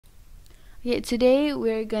Okay, today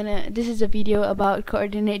this is a video about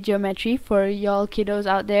coordinate geometry for y'all kiddos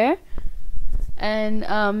out there. And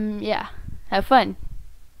yeah, have fun.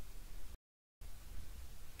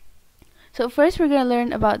 So first we're gonna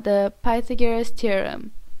learn about the Pythagoras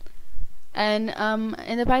Theorem. And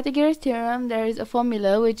in the Pythagoras Theorem there is a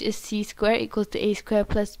formula which is c squared equals to a squared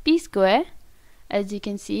plus b squared. As you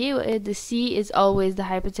can see, the c is always the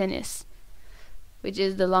hypotenuse, which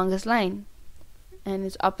is the longest line, and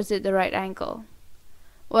it's opposite the right angle.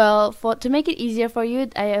 Well, to make it easier for you,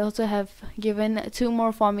 I also have given a few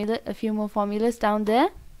more formulas down there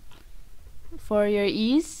for your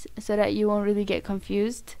ease, so that you won't really get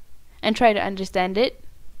confused and try to understand it.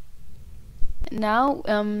 Now,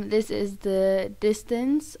 this is the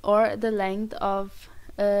distance or the length of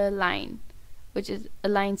a line, which is a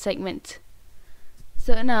line segment.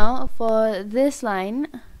 So now, for this line,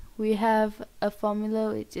 we have a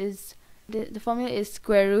formula which is the formula is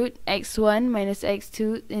square root x1 minus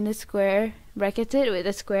x2 in a square bracketed with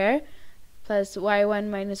a square plus y1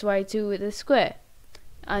 minus y2 with a square,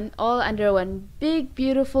 and all under one big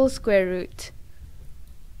beautiful square root.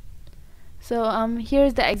 So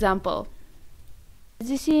here's the example. As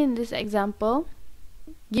you see in this example,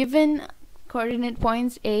 given coordinate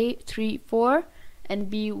points A 3 4 and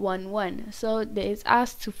B 1 1, so it's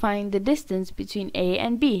asked to find the distance between A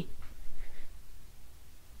and B.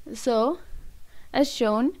 So, as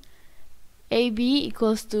shown, AB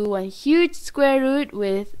equals to one huge square root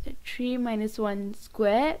with 3 minus 1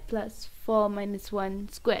 square plus 4 minus 1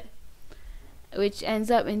 square, which ends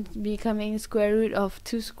up in becoming square root of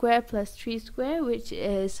 2 square plus 3 square, which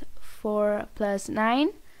is 4 plus 9,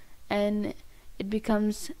 and it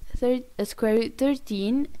becomes a square root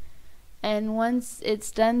 13. And once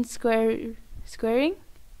it's done square rooting,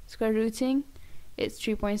 it's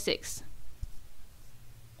 3.6.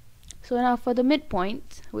 So now for the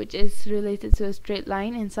midpoint, which is related to a straight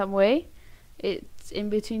line in some way, it's in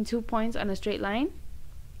between 2 points on a straight line.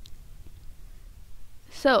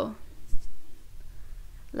 So,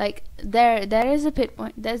 like there is a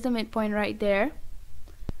midpoint. There's the midpoint right there,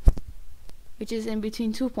 which is in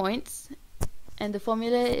between 2 points, and the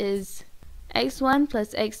formula is x1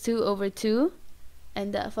 plus x2 over 2,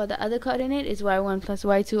 and for the other coordinate is y1 plus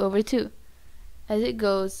y2 over 2, as it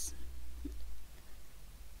goes.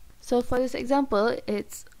 So for this example,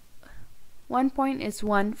 it's one point is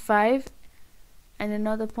 1 5 and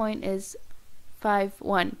another point is 5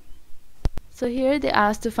 1. So here they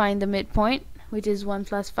asked to find the midpoint, which is 1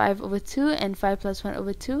 plus 5 over 2 and 5 plus 1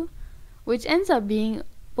 over 2, which ends up being,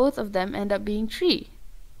 both of them end up being 3.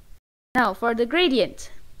 Now for the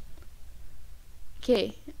gradient.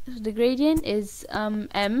 Okay, so the gradient is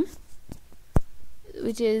m,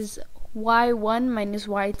 which is y1 minus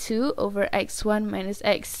y2 over x1 minus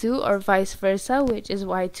x2, or vice versa, which is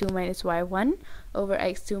y2 minus y1 over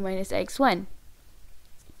x2 minus x1.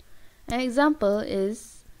 An example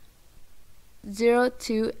is 0,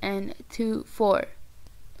 2, and 2, 4,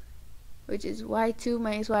 which is y2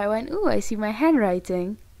 minus y1, ooh, I see my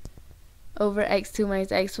handwriting, over x2 minus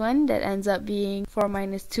x1, that ends up being 4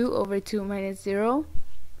 minus 2 over 2 minus 0,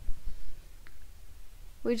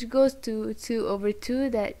 which goes to 2 over 2,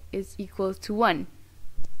 that is equal to 1.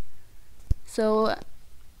 So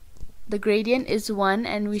the gradient is 1,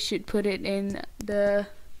 and we should put it in the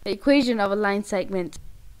equation of a line segment.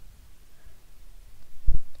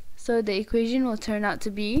 So the equation will turn out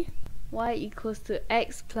to be y equals to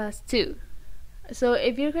x plus 2. So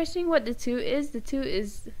if you're questioning what the 2 is, the 2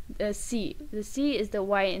 is the c. The c is the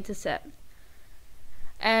y-intercept.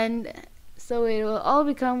 And so it will all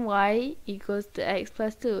become y equals to x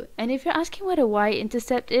plus 2. And if you're asking what a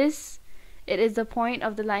y-intercept is, it is the point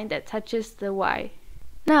of the line that touches the y.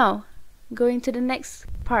 Now, going to the next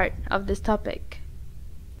part of this topic,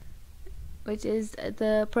 which is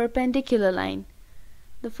the perpendicular line.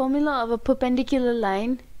 The formula of a perpendicular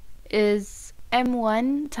line is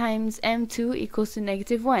m1 times m2 equals to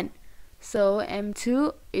negative 1. So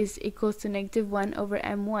m2 is equals to negative 1 over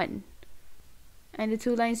m1. And the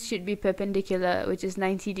two lines should be perpendicular, which is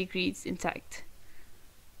 90 degrees intact.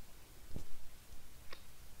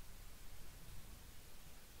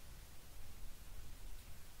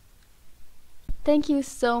 Thank you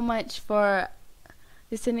so much for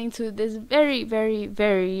listening to this very, very,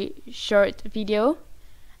 very short video.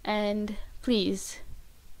 And please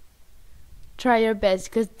try your best,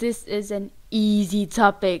 because this is an easy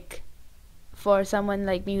topic for someone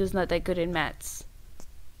like me who's not that good in maths.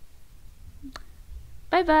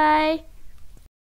 Bye bye!